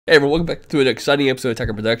Hey everyone, welcome back to an exciting episode of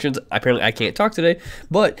Tucker Productions. Apparently I can't talk today,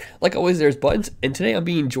 but like always there's Buttons, and today I'm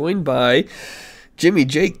being joined by Jimmy,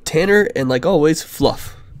 Jake, Tanner, and like always,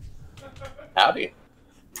 Fluff. Howdy.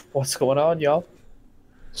 What's going on, y'all?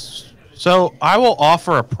 So I will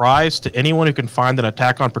offer a prize to anyone who can find an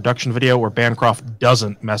Attack on Production video where Bancroft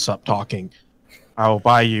doesn't mess up talking. I will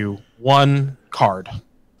buy you one card.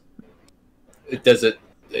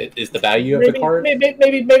 Is the value of the card?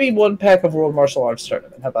 Maybe one pack of World Martial Arts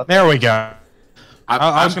Tournament. How about that? There we go.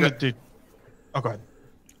 I was going to do... Oh, go ahead.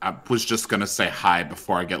 I was just going to say hi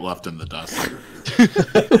before I get left in the dust.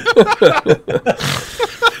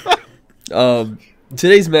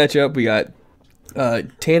 Today's matchup, we got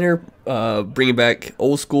Tanner bringing back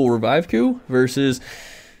old school Rivive-Ku versus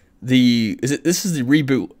this is the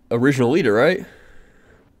reboot original leader, right?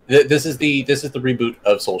 This is the reboot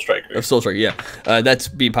of Soul Striker. Of Soul Striker, yeah. That's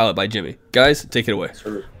being piloted by Jimmy. Guys, take it away.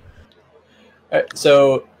 All right,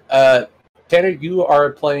 so Tanner, you are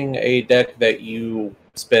playing a deck that you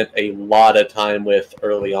spent a lot of time with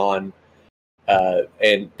early on,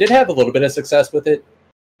 and did have a little bit of success with it.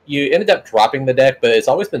 You ended up dropping the deck, but it's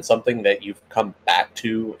always been something that you've come back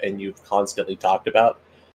to and you've constantly talked about.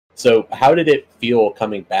 So how did it feel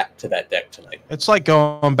coming back to that deck tonight? It's like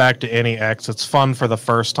going back to any X. It's fun for the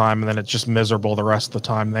first time, and then it's just miserable the rest of the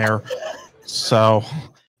time there. So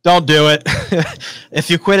don't do it. If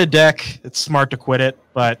you quit a deck, it's smart to quit it,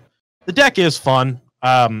 but the deck is fun.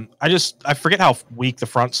 I forget how weak the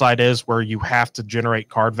front side is, where you have to generate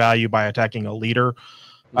card value by attacking a leader.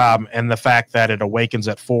 And the fact that it awakens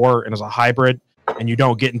at 4 and is a hybrid, and you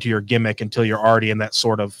don't get into your gimmick until you're already in that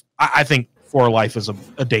sort of... I think 4 life is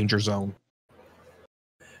a danger zone.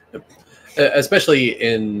 Especially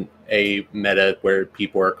in a meta where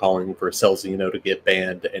people are calling for Celzino to get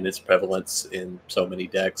banned and its prevalence in so many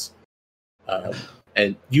decks.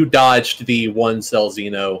 And you dodged the one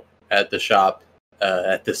Celzino at the shop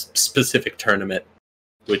at this specific tournament,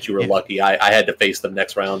 which you were lucky. I had to face them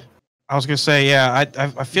next round. I was going to say, yeah,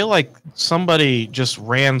 I feel like somebody just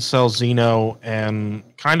ran Celzino and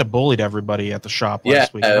kind of bullied everybody at the shop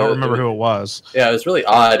last week. I don't remember who it was. Yeah, it was really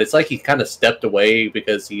odd. It's like he kind of stepped away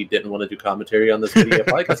because he didn't want to do commentary on this video,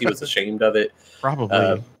 probably because he was ashamed of it. Probably.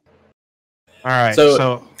 All right,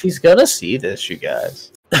 so he's going to see this, you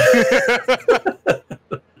guys.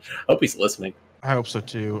 Hope he's listening. I hope so,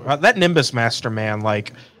 too. That Nimbus Master, man,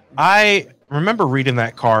 like, I remember reading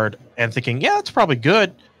that card and thinking, yeah, that's probably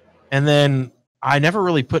good. And then I never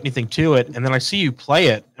really put anything to it. And then I see you play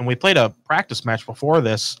it, and we played a practice match before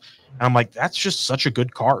this. And I'm like, that's just such a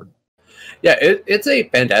good card. Yeah, it's a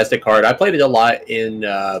fantastic card. I played it a lot in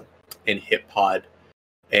Hip Pod,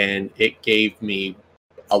 and it gave me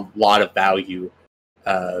a lot of value.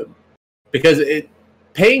 Because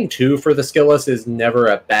paying 2 for the skillless is never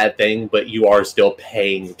a bad thing, but you are still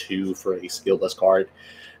paying 2 for a skillless card.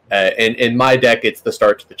 And in my deck, it's the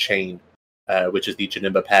Start to the Chain. Which is the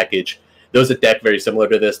Janemba package. There was a deck very similar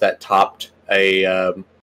to this that topped a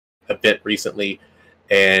event recently,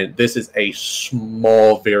 and this is a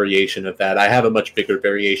small variation of that. I have a much bigger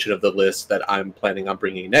variation of the list that I'm planning on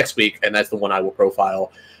bringing next week, and that's the one I will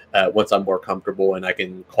profile once I'm more comfortable and I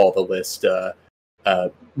can call the list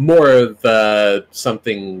more of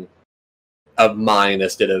something of mine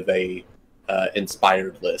instead of a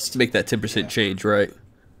inspired list. To make that 10% change, right?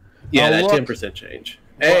 Yeah, that 10% change.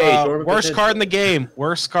 Hey, worst card in the game.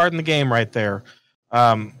 Worst card in the game right there.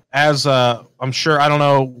 As I'm sure, I don't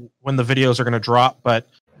know when the videos are going to drop, but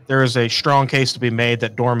there is a strong case to be made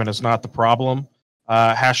that Dorman is not the problem.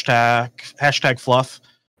 Hashtag fluff.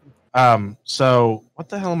 So what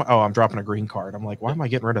the hell am I? Oh, I'm dropping a green card. I'm like, why am I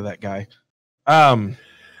getting rid of that guy?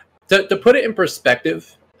 To put it in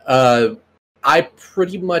perspective, I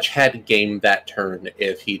pretty much had gamed that turn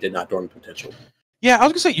if he did not Dorm Potential. Yeah, I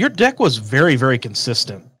was gonna say your deck was very, very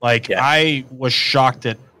consistent. Like I was shocked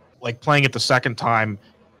at playing it the second time.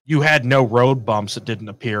 You had no road bumps that didn't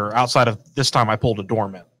appear outside of this time. I pulled a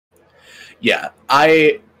Dormant. Yeah,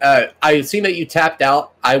 I seen that you tapped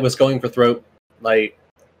out. I was going for throat. Like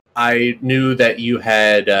I knew that you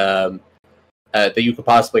had that you could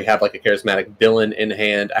possibly have like a charismatic villain in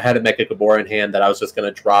hand. I had a Mecha Gabora in hand that I was just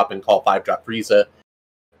gonna drop and call 5-drop Frieza.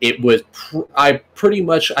 It was, I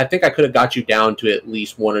think I could have got you down to at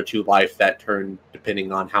least 1 or 2 life that turn,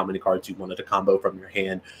 depending on how many cards you wanted to combo from your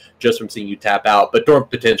hand, just from seeing you tap out. But Dorm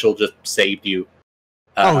Potential just saved you.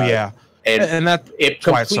 Yeah, and that's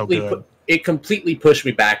why it's so good. It completely pushed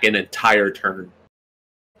me back an entire turn,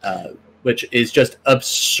 which is just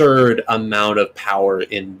absurd amount of power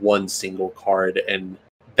in one single card. And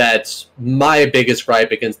that's my biggest gripe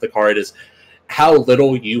against the card is how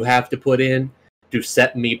little you have to put in to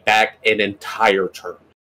set me back an entire turn.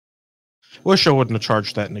 Wish I wouldn't have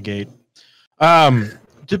charged that negate.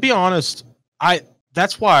 To be honest,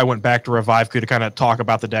 that's why I went back to Rivive-Ku to kind of talk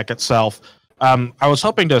about the deck itself. I was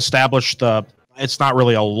hoping to establish it's not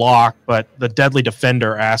really a lock, but the Deadly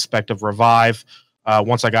Defender aspect of Revive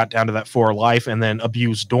once I got down to that 4 life, and then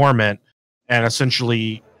abuse Dormant, and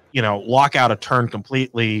essentially, lock out a turn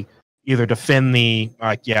completely, either defend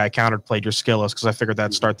I counterplayed your Skillus because I figured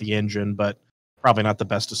that'd start the engine, but probably not the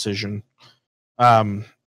best decision. I mean,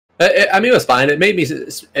 it was fine. It made me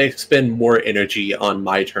expend more energy on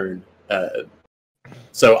my turn.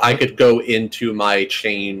 So I could go into my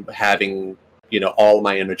chain having, all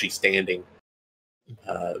my energy standing.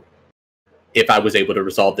 If I was able to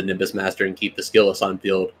resolve the Nimbus Master and keep the Skillus on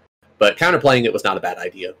field. But counterplaying it was not a bad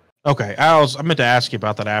idea. Okay, I meant to ask you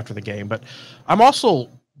about that after the game, but I'm also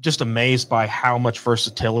just amazed by how much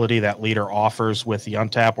versatility that leader offers with the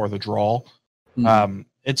untap or the draw. Mm-hmm.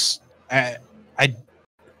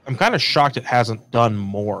 I'm kind of shocked it hasn't done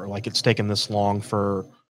more. Like, it's taken this long for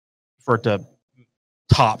it to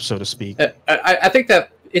top, so to speak. I think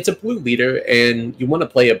that it's a blue leader, and you want to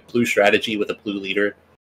play a blue strategy with a blue leader.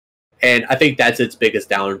 And I think that's its biggest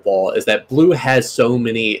downfall, is that blue has so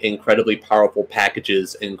many incredibly powerful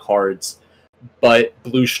packages and cards, but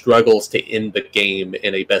blue struggles to end the game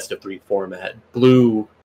in a best-of-3 format. Blue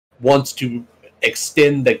wants to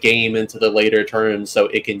extend the game into the later turns so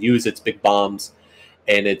it can use its big bombs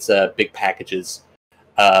and its big packages.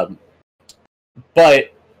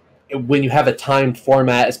 But when you have a timed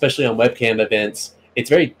format, especially on webcam events, it's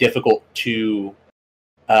very difficult to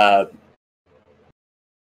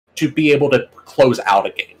be able to close out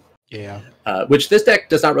a game. Yeah. Which this deck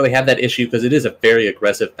does not really have that issue because it is a very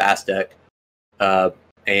aggressive fast deck,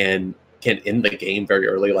 and can end the game very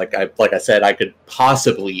early. Like I said, I could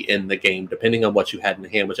possibly end the game depending on what you had in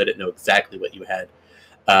hand, which I didn't know exactly what you had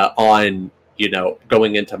on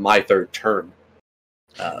going into my 3rd turn,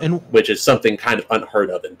 which is something kind of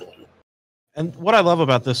unheard of in blue. And what I love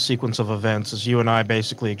about this sequence of events is you and I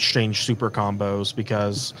basically exchange super combos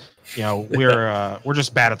because we're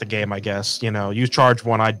just bad at the game, I guess. You charge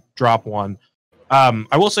 1, I drop 1.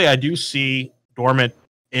 I will say I do see Dormant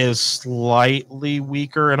is slightly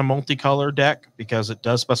weaker in a multicolor deck because it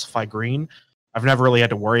does specify green. I've never really had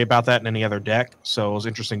to worry about that in any other deck, so it was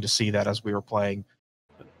interesting to see that as we were playing.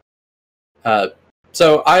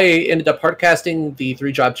 So I ended up hardcasting the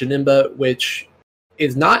 3-drop Janemba, which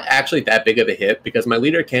is not actually that big of a hit because my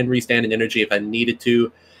leader can restand in energy if I needed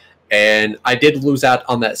to. And I did lose out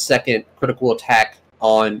on that second critical attack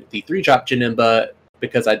on the 3-drop Janemba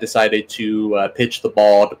because I decided to pitch the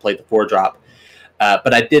ball to play the 4-drop.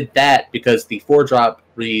 But I did that because the 4-drop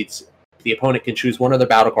reads the opponent can choose one of their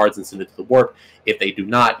battle cards and send it to the warp. If they do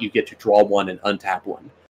not, you get to draw 1 and untap 1.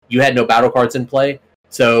 You had no battle cards in play,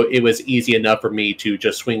 so it was easy enough for me to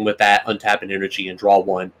just swing with that, untap an energy, and draw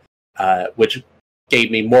 1, which gave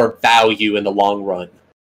me more value in the long run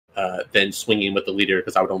than swinging with the leader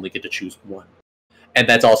because I would only get to choose 1. And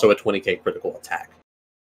that's also a 20k critical attack.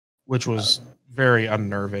 Which was very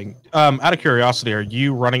unnerving. Out of curiosity, are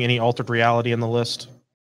you running any altered reality in the list?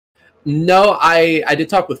 No, I did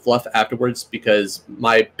talk with Fluff afterwards because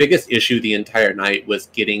my biggest issue the entire night was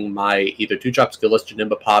getting my either 2-drop Skillus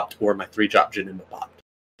Janemba popped or my 3-drop Janemba popped.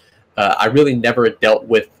 I really never dealt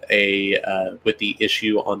with with the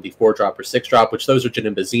issue on the 4-drop or 6-drop, which those are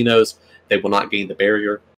Janemba Xenos. They will not gain the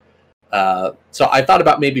barrier. So I thought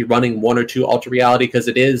about maybe running 1 or 2 Alter Reality because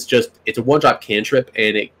it's a 1-drop cantrip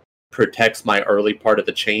and it protects my early part of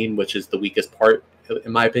the chain, which is the weakest part,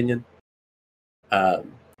 in my opinion.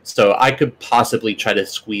 So I could possibly try to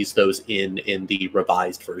squeeze those in the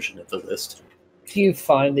revised version of the list. Do you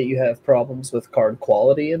find that you have problems with card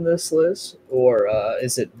quality in this list, or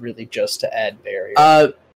is it really just to add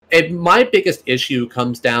barrier? My biggest issue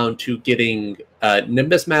comes down to getting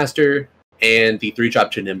Nimbus Master and the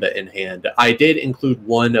 3-drop Janemba in hand. I did include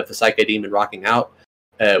 1 of the Psyche Demon rocking out,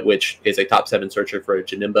 which is a top 7 searcher for a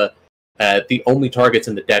Janemba. The only targets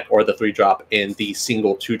in the deck are the 3-drop and the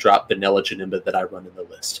single 2-drop vanilla Janemba that I run in the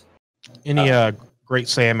list. Any Great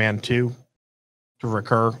Sandman 2 to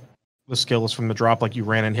recur the skills from the drop like you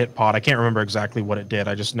ran and hit pot? I can't remember exactly what it did.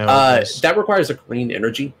 I just know that requires a green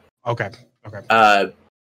energy. Okay.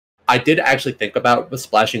 I did actually think about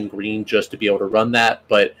splashing green just to be able to run that,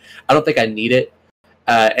 but I don't think I need it.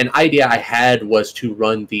 An idea I had was to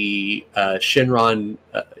run the Shinron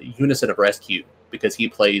Unison of Rescue because he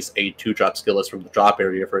plays a 2-drop Skillus from the drop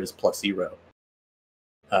area for his +0.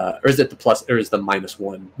 Or is it the plus, or is the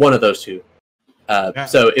 -1? One of those two. Yeah.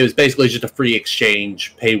 So it was basically just a free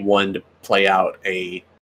exchange, pay 1 to play out a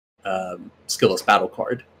Skillus battle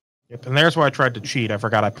card. Yep, and there's where I tried to cheat. I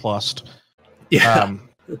forgot I plussed. Yeah.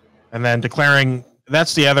 And then declaring,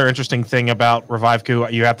 that's the other interesting thing about Revive-Ku.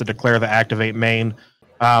 You have to declare the activate main.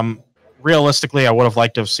 Realistically, I would have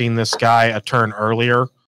liked to have seen this guy a turn earlier.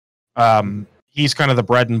 He's kind of the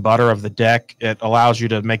bread and butter of the deck. It allows you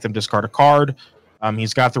to make them discard a card.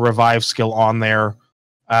 He's got the revive skill on there.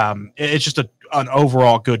 It's just an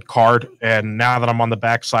overall good card. And now that I'm on the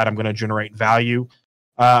backside, I'm going to generate value.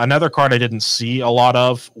 Another card I didn't see a lot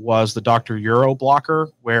of was the Dr. Euro blocker,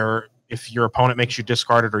 where if your opponent makes you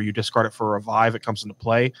discard it or you discard it for a revive, it comes into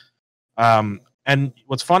play. And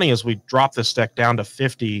what's funny is we dropped this deck down to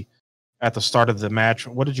 50 at the start of the match.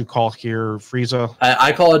 What did you call here, Frieza?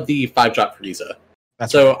 I call it the 5-drop Frieza.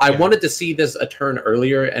 I wanted to see this a turn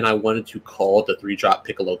earlier, and I wanted to call the 3-drop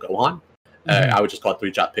Piccolo Gohan. I would just call it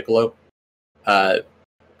 3-drop Piccolo.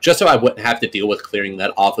 Just so I wouldn't have to deal with clearing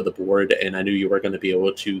that off of the board, and I knew you were going to be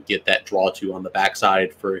able to get that draw 2 on the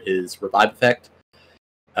backside for his revive effect.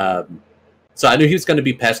 So I knew he was going to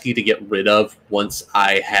be pesky to get rid of once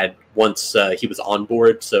he was on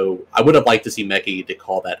board. So I would have liked to see Meki to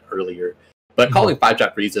call that earlier. But calling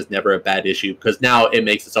 5-drop Frieza is never a bad issue, because now it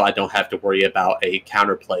makes it so I don't have to worry about a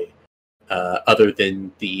counterplay other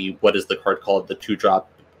than what is the card called? The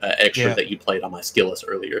 2-drop extra that you played on my skill list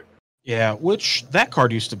earlier. Yeah, which that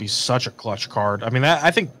card used to be such a clutch card. I mean, I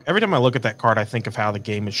think every time I look at that card, I think of how the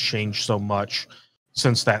game has changed so much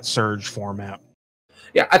since that Surge format.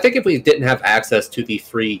 Yeah, I think if we didn't have access to the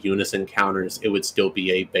free Unison counters, it would still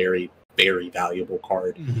be a very, very valuable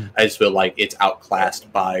card. I just feel like it's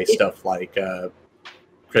outclassed by stuff like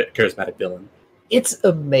Charismatic Villain. It's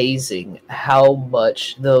amazing how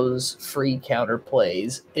much those free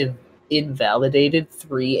counterplays invalidated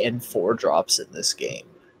 3 and 4 drops in this game.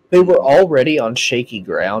 They were already on shaky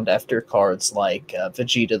ground after cards like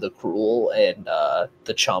Vegeta the Cruel and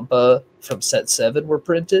the Champa from Set 7 were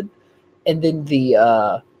printed. And then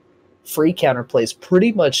the free counterplays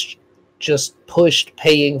pretty much just pushed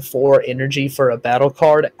paying 4 energy for a battle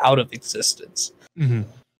card out of existence.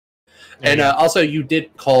 And also, you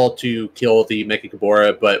did call to kill the Mecha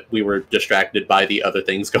Gabora, but we were distracted by the other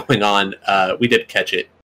things going on. We did catch it.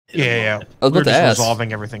 Yeah. I was about to ask.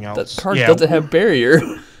 Resolving everything else. That card doesn't have barrier.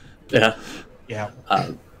 Yeah.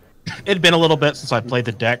 It had been a little bit since I played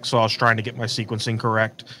the deck, so I was trying to get my sequencing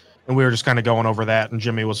correct. And we were just kind of going over that, and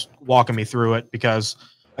Jimmy was walking me through it because,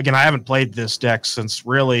 again, I haven't played this deck since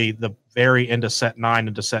really the very end of Set 9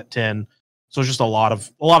 into Set 10. So it's just a lot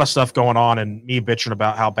of stuff going on, and me bitching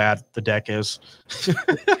about how bad the deck is.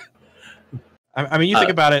 I mean, you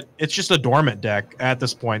think about it, it's just a dormant deck at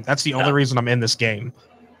this point. That's the only reason I'm in this game.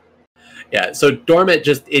 Yeah, so dormant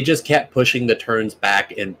just kept pushing the turns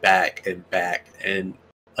back and back and back, and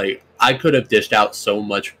like I could have dished out so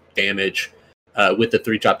much damage with the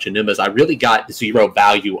 3-drop Janimbas. I really got 0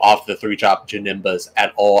 value off the 3-drop Janimbas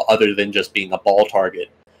at all, other than just being a ball target.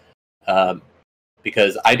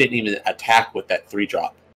 Because I didn't even attack with that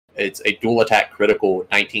 3-drop. It's a dual attack critical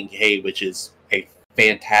 19k, which is a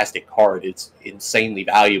fantastic card. It's insanely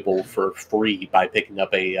valuable for free by picking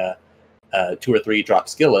up a 2 or 3 drop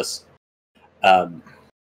skillless.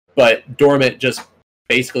 But Dormant just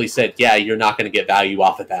basically said, yeah, you're not going to get value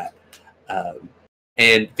off of that.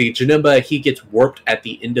 And the Janemba, he gets warped at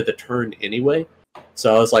the end of the turn anyway.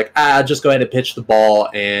 So I was like, just go ahead and pitch the ball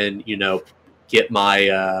and, get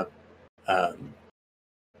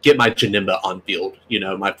my Janemba on field,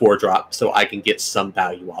 my 4-drop, so I can get some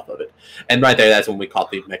value off of it. And right there, that's when we caught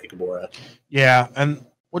the Mecha Gabora. Yeah, and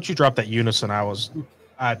once you dropped that Unison,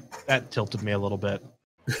 that tilted me a little bit.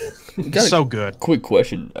 So good. Quick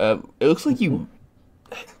question. It looks like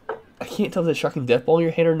I can't tell if it's Shocking Death Ball in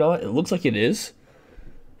your hand or not. It looks like it is.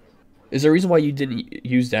 Is there a reason why you didn't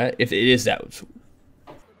use that, if it is that?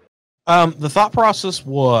 The thought process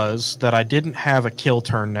was that I didn't have a kill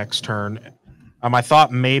turn next turn. I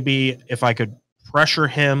thought maybe if I could pressure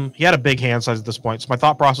him, he had a big hand size at this point. So my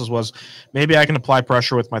thought process was maybe I can apply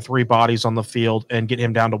pressure with my 3 bodies on the field and get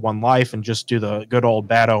him down to 1 life and just do the good old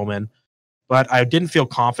Bad Omen. But I didn't feel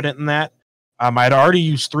confident in that. I'd already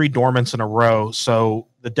used 3 Dormants in a row, so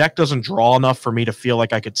the deck doesn't draw enough for me to feel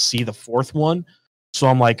like I could see the 4th one. So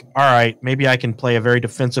I'm like, all right, maybe I can play a very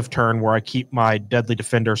defensive turn where I keep my Deadly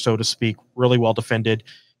Defender, so to speak, really well defended,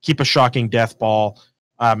 keep a Shocking Death Ball,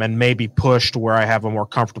 and maybe push to where I have a more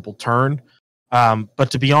comfortable turn.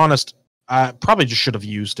 But to be honest, I probably just should have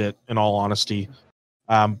used it, in all honesty.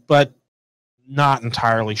 But not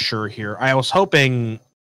entirely sure here. I was hoping,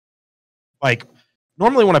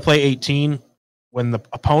 normally when I play 18, when the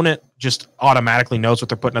opponent just automatically knows what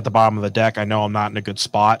they're putting at the bottom of the deck, I know I'm not in a good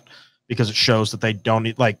spot because it shows that they don't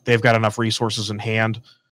need, they've got enough resources in hand.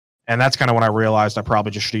 And that's kind of when I realized I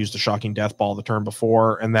probably just should use the Shocking Death Ball the turn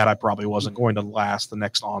before, and that I probably wasn't going to last the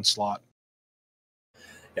next onslaught.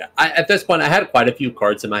 Yeah, at this point, I had quite a few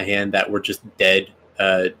cards in my hand that were just dead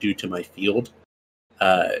due to my field.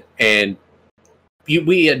 And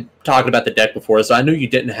we had talked about the deck before, so I knew you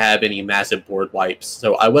didn't have any massive board wipes,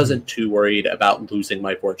 so I wasn't too worried about losing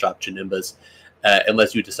my 4-drop Janimbas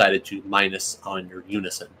unless you decided to minus on your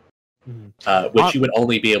Unison. Which you would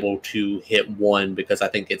only be able to hit one because I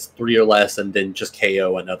think it's 3 or less and then just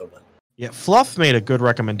KO another one. Yeah, Fluff made a good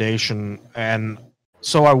recommendation, and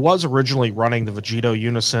so I was originally running the Vegito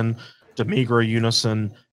Unison, Demigra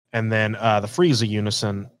Unison, and then the Frieza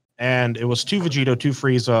Unison, and it was 2 Vegito, 2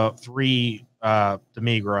 Frieza, 3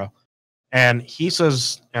 Demigra, and he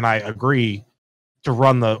says, and I agree, to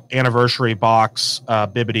run the Anniversary Box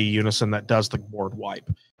Bibbidi Unison that does the board wipe.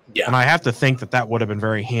 Yeah, and I have to think that would have been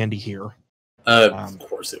very handy here. Of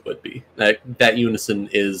course it would be. That Unison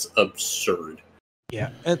is absurd. Yeah.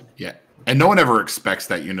 Yeah. And no one ever expects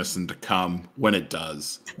that Unison to come when it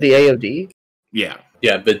does. The AOD? Yeah.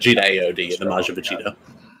 Yeah, Vegeta AOD, the Majin Vegeta.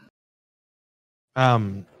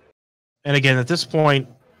 And again, at this point,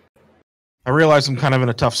 I realize I'm kind of in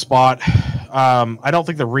a tough spot. I don't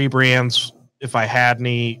think the rebrands, if I had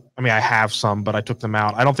any, I mean, I have some, but I took them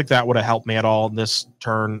out. I don't think that would have helped me at all this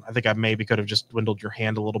turn. I think I maybe could have just dwindled your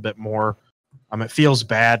hand a little bit more. It feels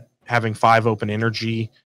bad having 5 open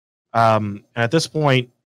energy. And at this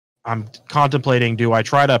point, I'm contemplating, do I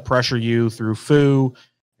try to pressure you through Fu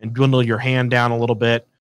and dwindle your hand down a little bit?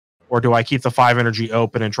 Or do I keep the 5 energy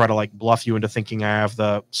open and try to like bluff you into thinking I have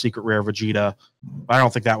the secret rare Vegeta? I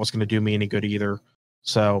don't think that was going to do me any good either.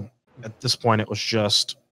 So at this point, it was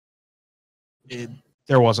just...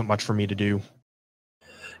 there wasn't much for me to do.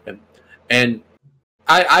 And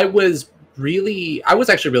I was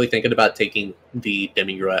actually really thinking about taking the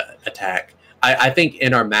Demigra attack. I think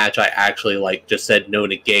in our match I actually like just said no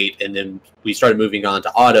negate, and then we started moving on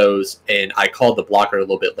to autos, and I called the blocker a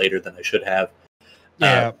little bit later than I should have.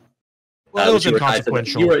 Yeah. Well, it was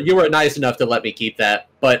inconsequential. You were nice enough to let me keep that,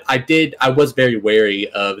 but I was very wary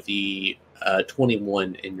of the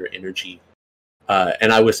 21 in your energy.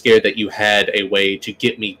 And I was scared that you had a way to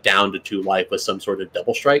get me down to 2 life with some sort of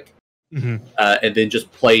double strike. Mm-hmm. And then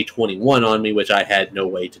just play 21 on me, which I had no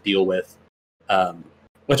way to deal with.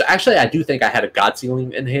 Which actually I do think I had a God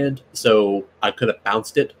Sealing in hand, so I could have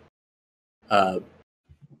bounced it.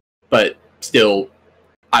 But still,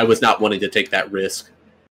 I was not wanting to take that risk.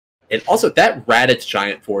 And also, that Raditz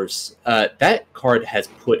Giant Force, that card has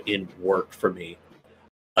put in work for me.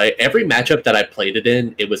 Every matchup that I played it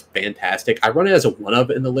in, it was fantastic. I run it as a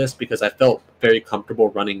 1-of in the list because I felt very comfortable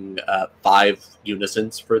running 5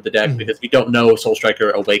 Unisons for the deck, because you don't know Soul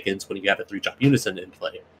Striker awakens when you have a 3-drop Unison in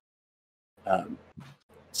play.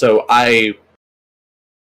 So I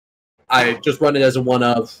just run it as a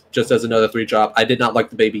 1-of, just as another 3-drop. I did not like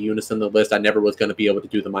the Baby Unison in the list. I never was going to be able to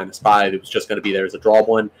do the -5. It was just going to be there as a draw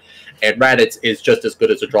 1. And Raditz is just as good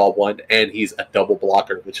as a draw 1, and he's a double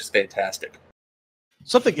blocker, which is fantastic.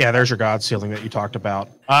 There's your God Sealing that you talked about.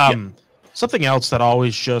 Something else that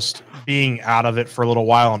always just being out of it for a little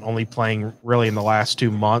while and only playing really in the last 2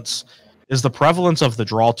 months is the prevalence of the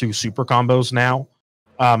draw 2 super combos now.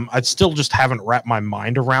 I still just haven't wrapped my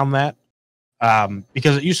mind around that,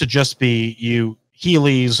 because it used to just be you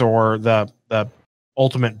Heelys or the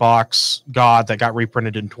Ultimate Box God that got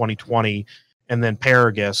reprinted in 2020, and then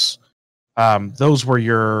Paragus. Those were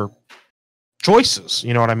your choices,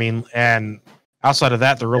 you know what I mean? And outside of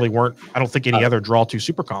that, there really weren't, I don't think, any other draw 2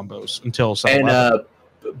 super combos until 7-11.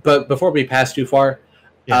 But before we pass too far,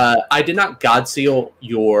 I did not God Seal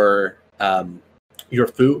your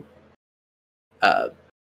Fu,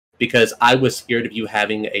 because I was scared of you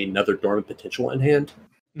having another Dormant Potential in hand,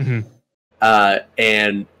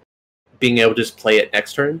 and being able to just play it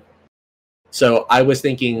next turn. So I was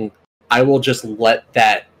thinking I will just let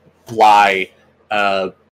that fly,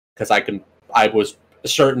 because I was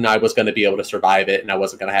certain I was going to be able to survive it, and I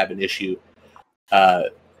wasn't going to have an issue.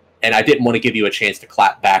 And I didn't want to give you a chance to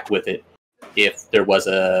clap back with it if there was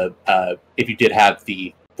if you did have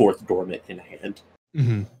the 4th Dormant in hand.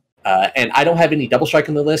 And I don't have any double strike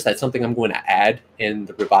on the list. That's something I'm going to add in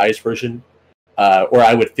the revised version, or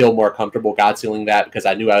I would feel more comfortable God Sealing that, because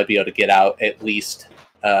I knew I would be able to get out at least,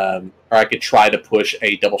 or I could try to push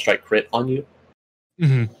a double strike crit on you.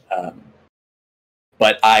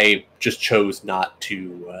 But I just chose not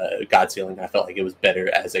to God Sealing. I felt like it was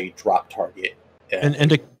better as a drop target. And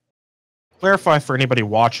to clarify for anybody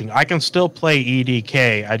watching, I can still play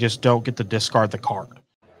EDK. I just don't get to discard the card.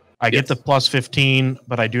 I get the +15,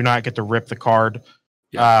 but I do not get to rip the card.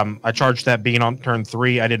 I charged that being on turn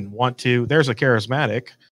 3. I didn't want to. There's a charismatic.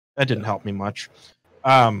 That didn't help me much.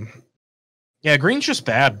 Yeah, green's just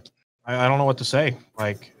bad. I don't know what to say.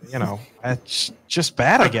 Like, you know, it's just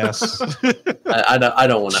bad, I guess. I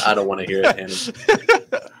don't want to hear it,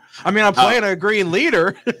 Hannah. I mean, I'm playing a green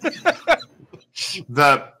leader.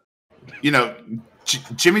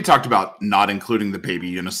 Jimmy talked about not including the baby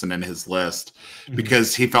unison in his list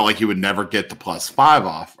because he felt like he would never get the +5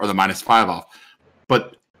 off or the -5 off.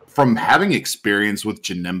 But from having experience with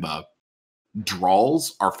Janemba,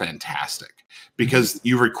 draws are fantastic because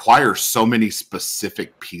you require so many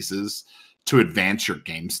specific pieces to advance your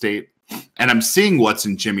game state. And I'm seeing what's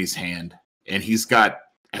in Jimmy's hand, and he's got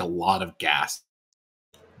a lot of gas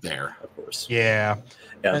there. Of course. Yeah.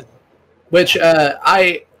 Which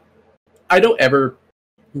I don't ever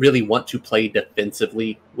really want to play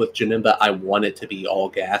defensively with Janemba. I want it to be all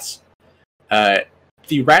gas.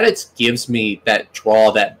 The Raditz gives me that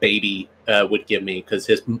draw that baby would give me because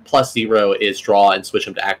his +0 is draw and switch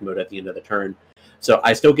him to act mode at the end of the turn. So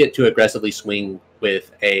I still get to aggressively swing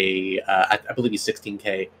with I believe he's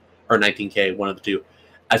 16k or 19k, one of the two.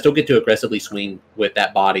 I still get to aggressively swing with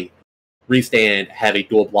that body, restand, have a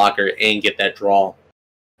dual blocker, and get that draw.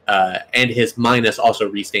 And his minus also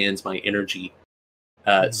restands my energy.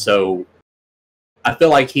 So I feel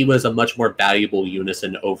like he was a much more valuable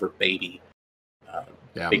unison over baby.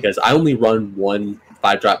 Because I only run one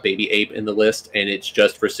 5-drop baby ape in the list, and it's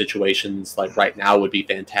just for situations like right now would be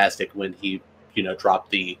fantastic when he, dropped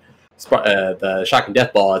the shocking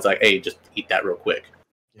death ball. It's like, hey, just eat that real quick.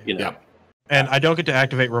 Yeah. And I don't get to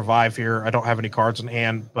activate Revive here. I don't have any cards in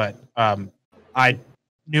hand, but I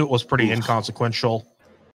knew it was pretty inconsequential.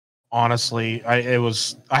 Honestly, I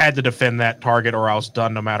had to defend that target or I was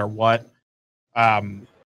done no matter what. And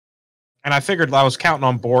I figured I was counting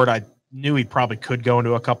on board. I knew he probably could go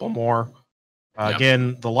into a couple more.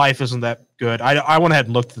 Again, the life isn't that good. I went ahead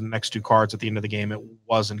and looked at the next two cards at the end of the game. It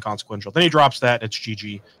was inconsequential. Then he drops that. It's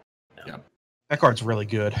GG. Yeah. That card's really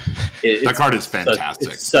good. That card is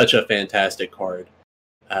fantastic. It's such a fantastic card.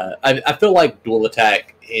 I feel like dual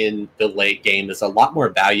attack in the late game is a lot more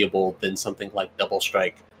valuable than something like double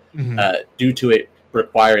strike, due to it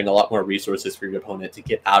requiring a lot more resources for your opponent to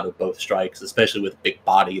get out of both strikes, especially with a big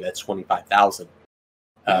body that's 25,000.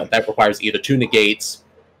 That requires either 2 negates,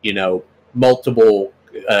 multiple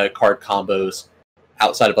card combos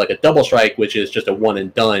outside of like a double strike, which is just a one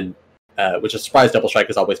and done. Which a surprise double strike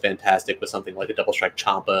is always fantastic with something like a double strike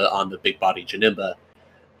Champa on the big body Janemba.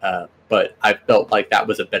 But I felt like that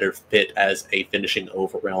was a better fit as a finishing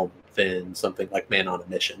overwhelm than something like Man on a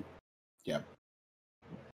Mission. Yeah.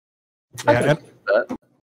 What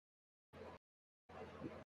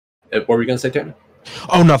were we going to say, Tanner?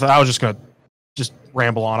 Oh, nothing. I was just going to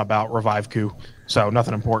ramble on about Rivive-Ku. So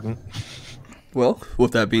nothing important. Well,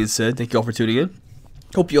 with that being said, thank you all for tuning in.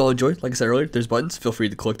 Hope you all enjoyed. Like I said earlier, there's buttons. Feel free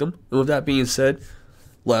to click them. And with that being said,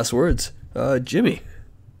 last words. Jimmy.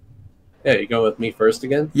 Yeah, you go with me first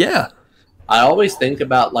again? Yeah. I always think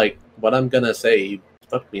about, like, what I'm going to say. You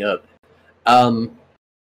fucked me up. I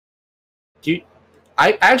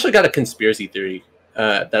actually got a conspiracy theory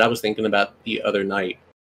that I was thinking about the other night.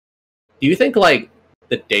 Do you think, like,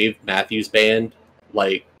 the Dave Matthews Band,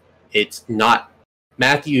 like, it's not...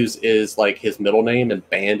 Matthews is, like, his middle name, and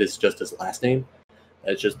Band is just his last name?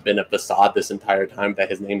 It's just been a facade this entire time that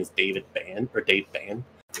his name is David Band, or Dave Band.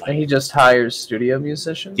 Like, And he just hires studio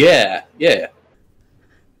musicians? yeah.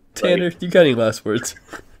 Tanner, you got any last words?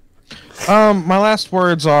 My last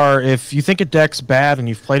words are, if you think a deck's bad and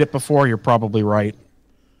you've played it before, you're probably right.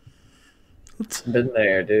 Been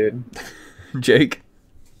there, dude. Jake?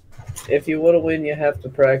 If you want to win, you have to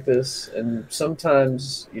practice, and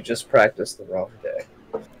sometimes you just practice the wrong day.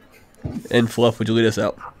 And Fluff, would you lead us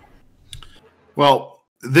out? Well,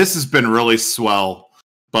 this has been really swell,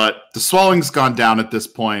 but the swelling's gone down at this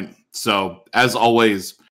point. So, as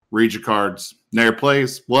always, read your cards, know your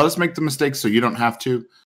plays, let us make the mistakes so you don't have to,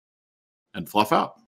 and fluff out.